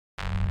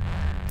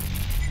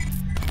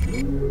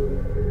Over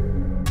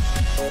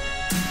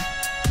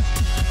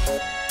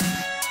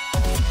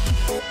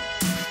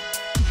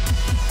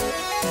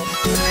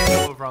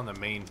on the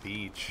main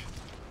beach.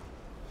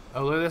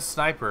 Oh, look at this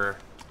sniper.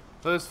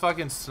 Look at this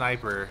fucking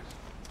sniper.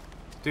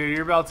 Dude,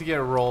 you're about to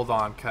get rolled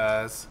on,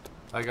 cuz.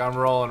 Like, I'm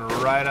rolling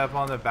right up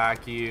on the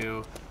back of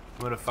you.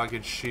 I'm gonna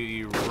fucking shoot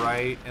you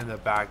right in the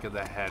back of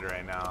the head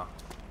right now.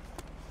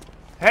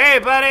 Hey,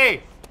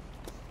 buddy!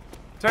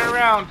 Turn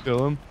around.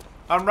 Kill him.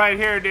 I'm right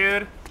here,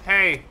 dude.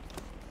 Hey.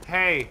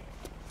 Hey.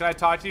 Can I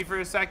talk to you for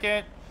a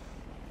second?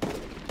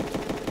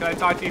 Can I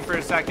talk to you for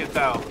a second,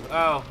 though?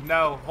 Oh,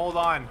 no. Hold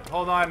on.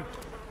 Hold on.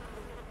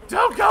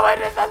 Don't go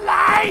into the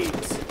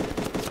light!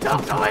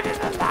 Don't go into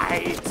the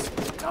light!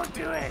 Don't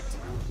do it!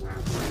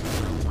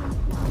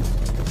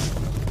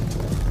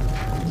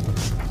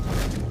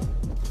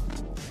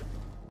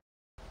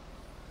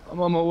 I'm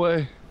on my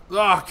way.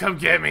 Oh, come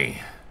get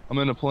me. I'm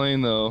in a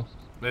plane, though.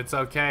 It's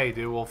okay,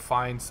 dude. We'll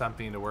find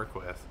something to work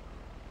with.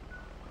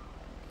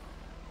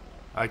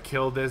 I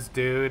killed this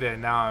dude,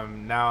 and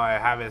now I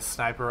have his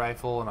sniper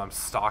rifle, and I'm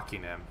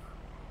stalking him,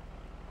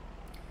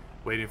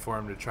 waiting for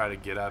him to try to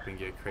get up and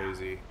get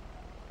crazy.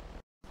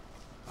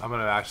 I'm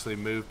gonna actually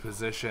move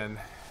position.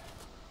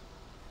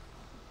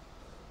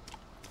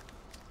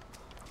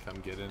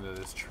 Come get into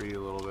this tree a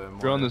little bit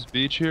more. You're on this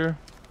beach here?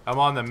 I'm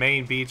on the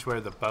main beach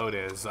where the boat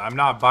is. I'm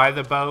not by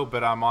the boat,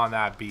 but I'm on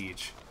that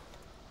beach.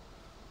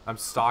 I'm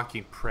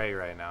stalking prey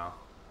right now.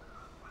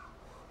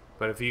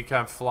 But if you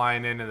come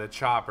flying into the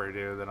chopper,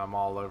 dude, then I'm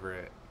all over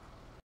it.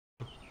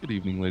 Good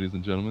evening, ladies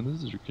and gentlemen.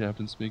 This is your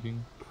captain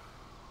speaking.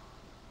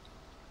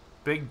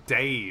 Big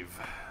Dave.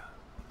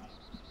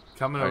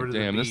 Coming over to the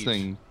beach. Damn, this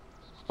thing,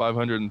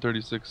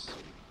 536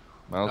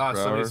 miles per hour.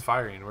 Somebody's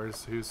firing.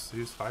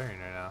 Who's firing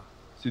right now?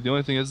 See, the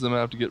only thing is I'm gonna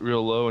have to get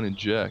real low and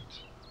eject.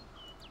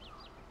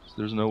 So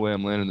there's no way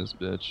I'm landing this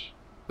bitch.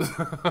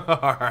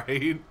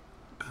 Alright.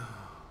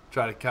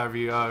 Try to cover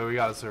you. Oh, we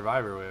got a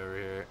survivor way over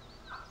here.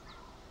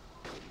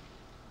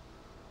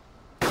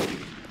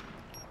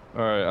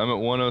 Alright, I'm at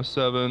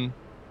 107.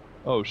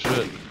 Oh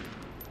shit.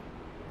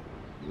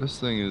 This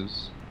thing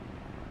is...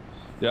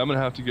 Yeah, I'm gonna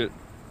have to get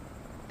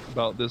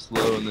about this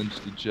low and then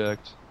just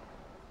eject.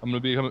 I'm gonna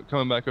be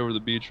coming back over the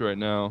beach right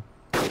now.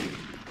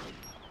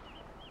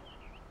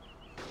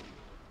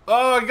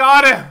 Oh, I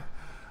got him!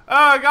 Oh,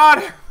 I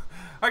got him!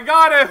 I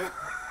got him!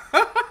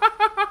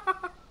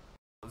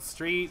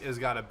 Street has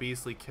got a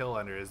beastly kill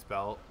under his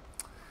belt.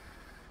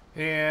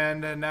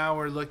 And now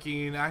we're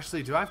looking...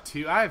 Actually, do I have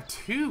two? I have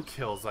 2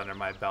 kills under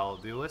my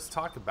belt, dude. Let's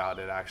talk about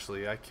it,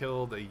 actually. I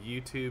killed a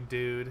YouTube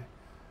dude.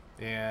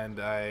 And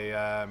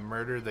I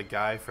murdered the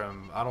guy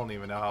from... I don't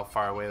even know how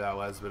far away that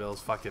was, but it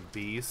was fucking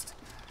beast.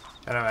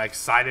 And I'm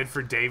excited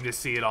for Dave to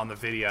see it on the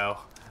video.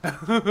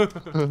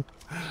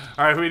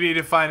 Alright, we need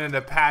to find an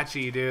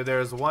Apache, dude.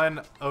 There's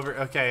one over...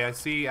 Okay, I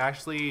see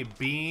actually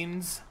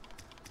Beans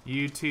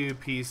YouTube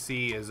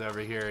PC is over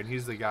here, and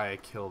he's the guy I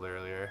killed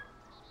earlier.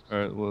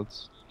 Alright,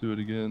 let's do it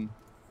again.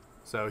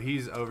 So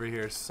he's over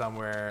here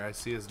somewhere. I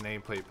see his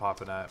nameplate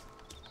popping up.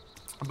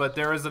 But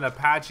there was an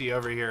Apache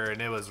over here,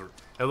 and it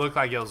looked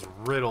like it was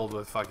riddled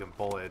with fucking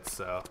bullets,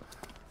 so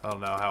I don't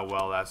know how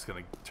well that's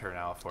gonna turn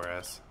out for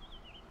us.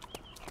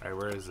 Alright,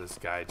 where is this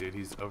guy, dude?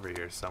 He's over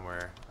here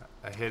somewhere.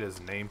 I hit his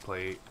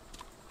nameplate.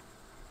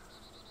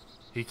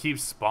 He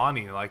keeps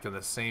spawning like in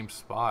the same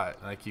spot,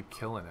 and I keep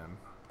killing him.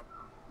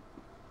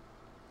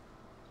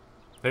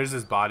 There's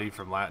his body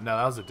from no,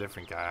 that was a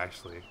different guy,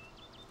 actually.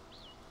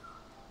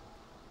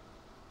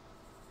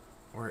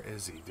 Where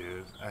is he,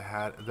 dude? I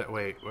had that.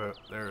 Wait,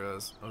 there it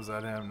was. Was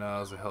that him? No, it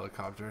was a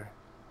helicopter.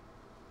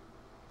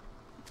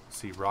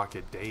 See,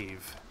 Rocket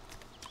Dave.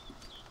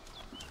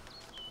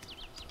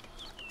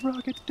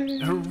 Rocket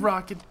Dave.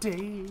 Rocket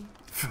Dave.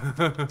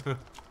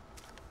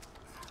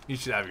 You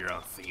should have your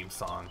own theme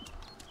song.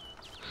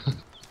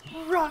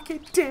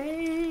 Rocket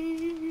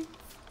Dave.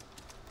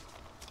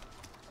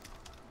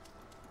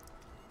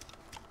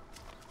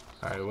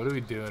 Alright, what are we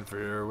doing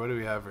for, what do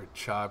we have for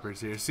choppers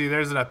here? See,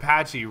 there's an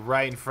Apache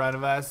right in front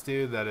of us,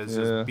 dude, that is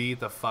just beat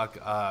the fuck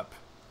up.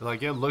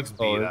 Like, it looks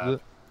beat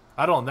up.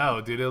 I don't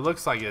know, dude. It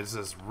looks like it's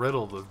just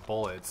riddled with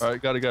bullets.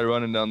 Alright, got a guy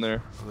running down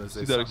there.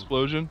 See that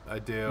explosion? I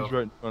do. He's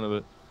right in front of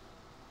it.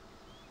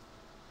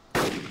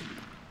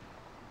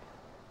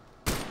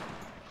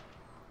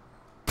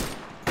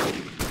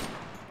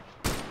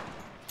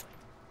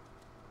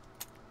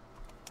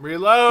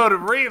 Reload!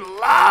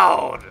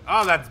 Reload!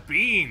 Oh, that's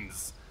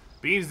Beans.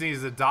 Beans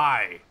needs to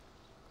die.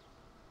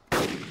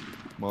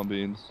 Come on,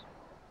 Beans.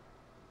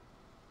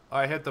 Oh,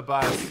 I hit the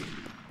bus.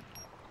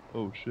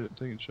 Oh shit,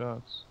 taking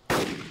shots.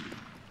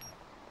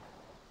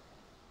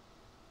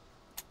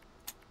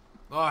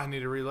 Oh, I need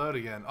to reload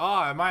again.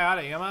 Oh, am I out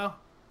of ammo?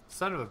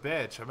 Son of a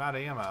bitch, I'm out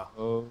of ammo.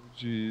 Oh,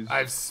 jeez.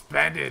 I've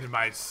spended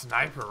my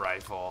sniper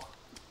rifle.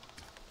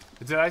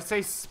 Did I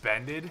say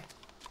spended?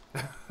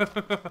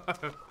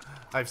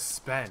 I've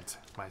spent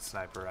my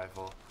sniper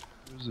rifle.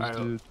 Who's this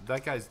dude?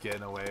 That guy's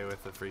getting away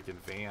with the freaking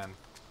van.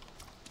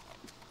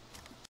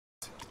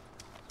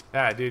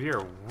 Yeah, dude,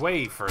 you're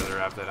way further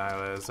up than I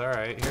was.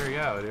 Alright, here we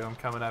go, dude. I'm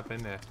coming up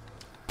into...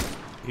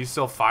 He's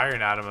still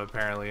firing at him,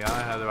 apparently,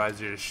 huh?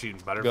 Otherwise, you're just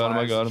shooting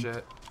butterflies got and him.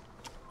 shit.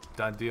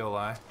 Done deal,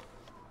 lie.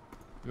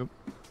 Yep.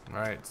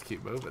 Alright, let's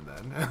keep moving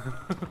then.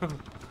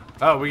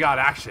 Oh, we got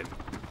action.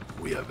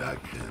 We have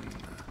action.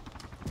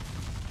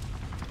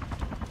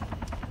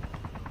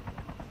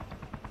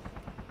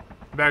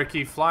 Better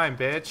keep flying,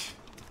 bitch.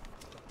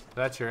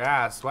 That's your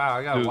ass. Wow,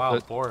 I got a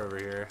wild boar over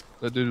here.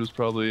 That dude was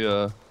probably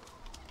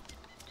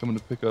coming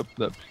to pick up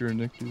that pure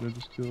Nick dude I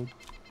just killed.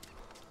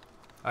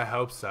 I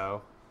hope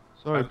so.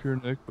 Sorry, pure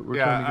Nick, but we're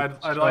trying to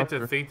get I'd like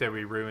to think that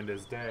we ruined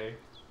his day.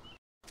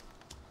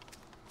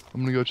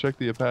 I'm gonna go check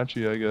the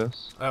Apache, I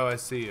guess. Oh, I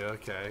see.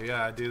 Okay,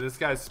 yeah, dude, this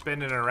guy's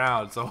spinning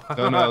around. So.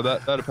 Oh no,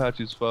 that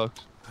Apache's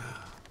fucked.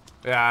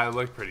 Yeah, it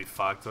looked pretty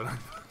fucked when I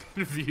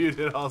viewed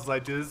it. I was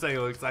like, dude, this thing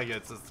looks like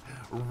it's just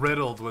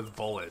riddled with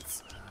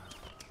bullets.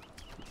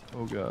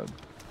 Oh god.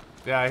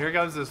 Yeah, here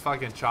comes this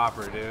fucking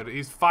chopper, dude.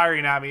 He's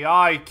firing at me.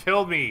 Oh, he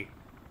killed me.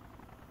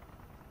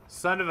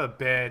 Son of a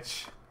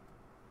bitch.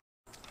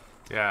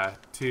 Yeah,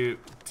 tube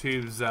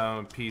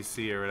zone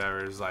PC or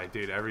whatever is like,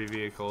 dude, every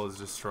vehicle is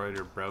destroyed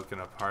or broken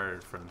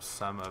apart from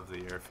some of the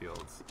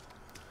airfields.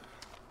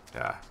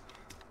 Yeah.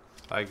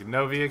 Like,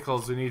 no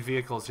vehicles. We need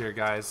vehicles here,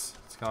 guys.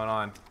 What's going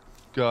on?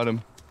 Got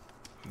him.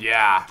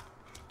 Yeah.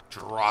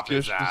 Drop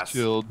his Skish ass. was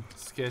killed.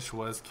 Skish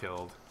was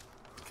killed.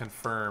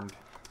 Confirmed.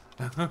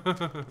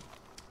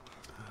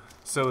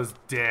 So is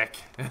Dick.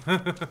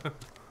 Where'd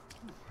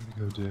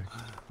you go, Dick?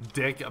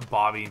 Dick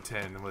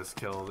Bobbington was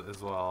killed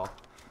as well.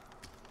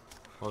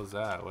 What was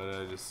that? What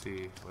did I just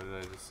see? What did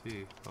I just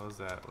see? What was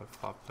that? What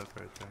popped up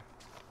right there?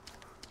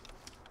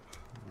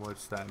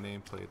 What's that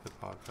nameplate that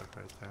popped up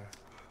right there?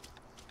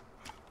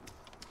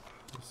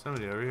 There's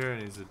somebody over here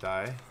that needs to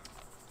die.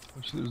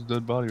 Actually, there's a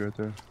dead body right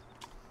there.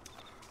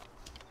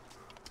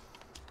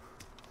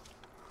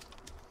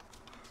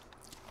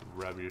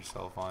 Rub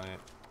yourself on it.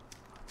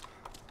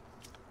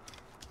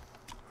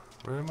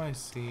 Where am I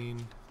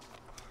seeing?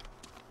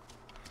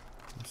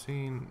 I'm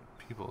seeing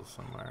people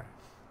somewhere.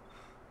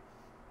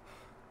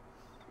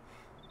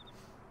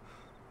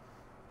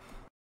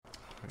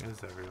 Where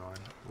is everyone?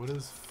 What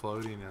is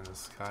floating in the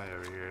sky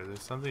over here?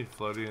 There's something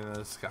floating in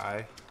the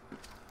sky.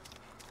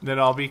 Then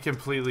I'll be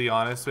completely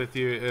honest with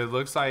you. It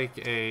looks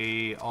like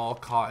a all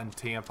cotton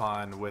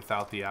tampon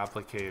without the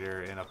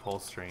applicator and a pull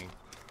string.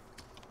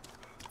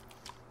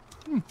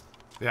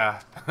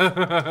 Yeah.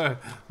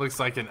 Looks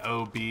like an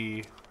OB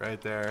right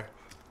there.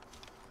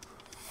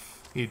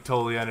 You'd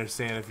totally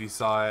understand if you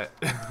saw it.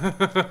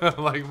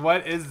 Like,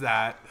 what is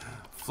that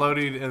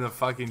floating in the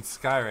fucking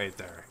sky right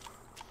there?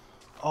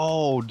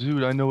 Oh,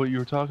 dude, I know what you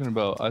were talking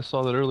about. I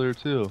saw that earlier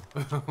too.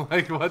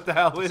 Like, what the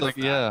hell is like,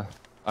 that? yeah.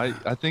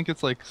 I think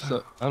it's like,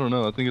 I don't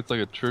know. I think it's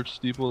like a church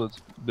steeple that's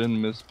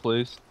been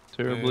misplaced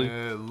terribly.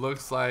 It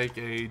looks like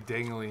a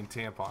dangling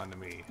tampon to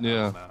me.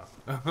 Yeah.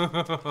 I don't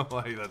know.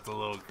 Like, that's a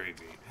little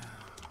creepy.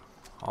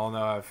 I don't know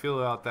how I feel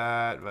about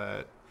that,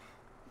 but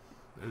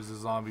there's a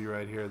zombie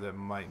right here that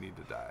might need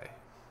to die.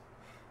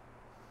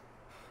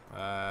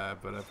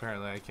 But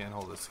apparently I can't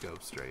hold the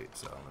scope straight,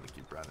 so I'm gonna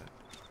keep running.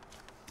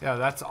 Yeah,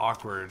 that's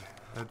awkward.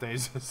 That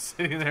thing's just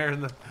sitting there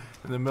in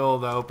the middle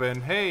of the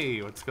open.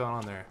 Hey, what's going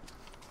on there?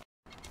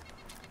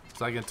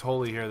 So I can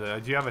totally hear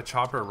that. Do you have a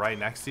chopper right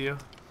next to you?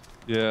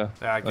 Yeah.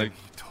 Yeah, I can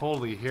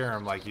totally hear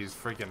him like he's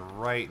freaking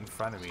right in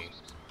front of me.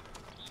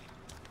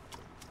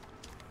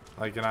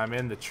 Like, and I'm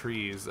in the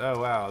trees.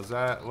 Oh wow, is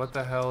that, what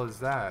the hell is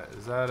that?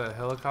 Is that a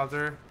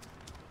helicopter?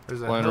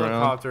 There's a Flying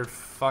helicopter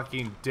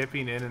fucking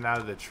dipping in and out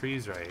of the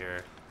trees right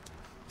here.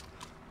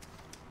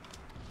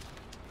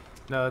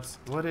 No, it's,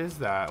 what is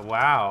that?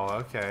 Wow,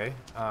 okay.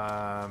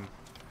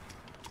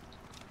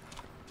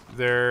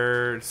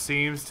 There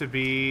seems to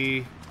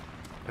be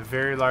a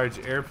very large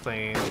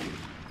airplane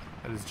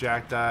that is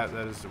jacked up.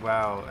 That is,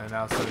 wow, and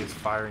now somebody's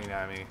firing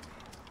at me.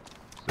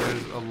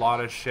 There's a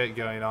lot of shit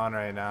going on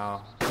right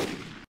now.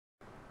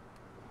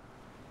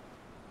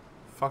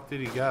 Fuck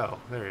did he go?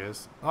 There he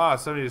is. Ah,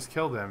 somebody just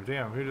killed him.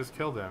 Damn, who just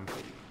killed him?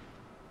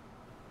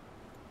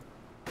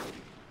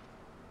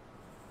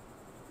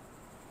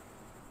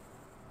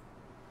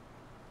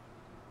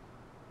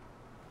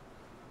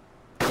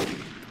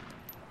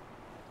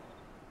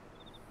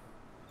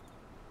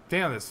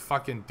 Damn, this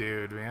fucking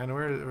dude, man.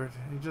 Where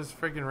he just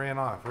freaking ran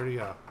off. Where'd he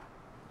go?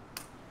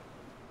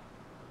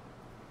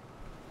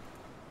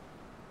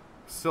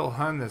 Still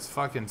hunting this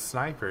fucking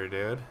sniper,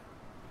 dude.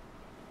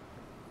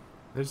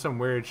 There's some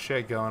weird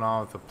shit going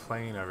on with the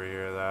plane over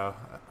here, though.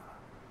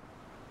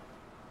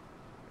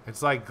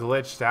 It's like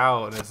glitched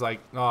out, and it's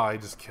like, oh, he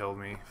just killed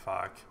me.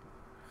 Fuck.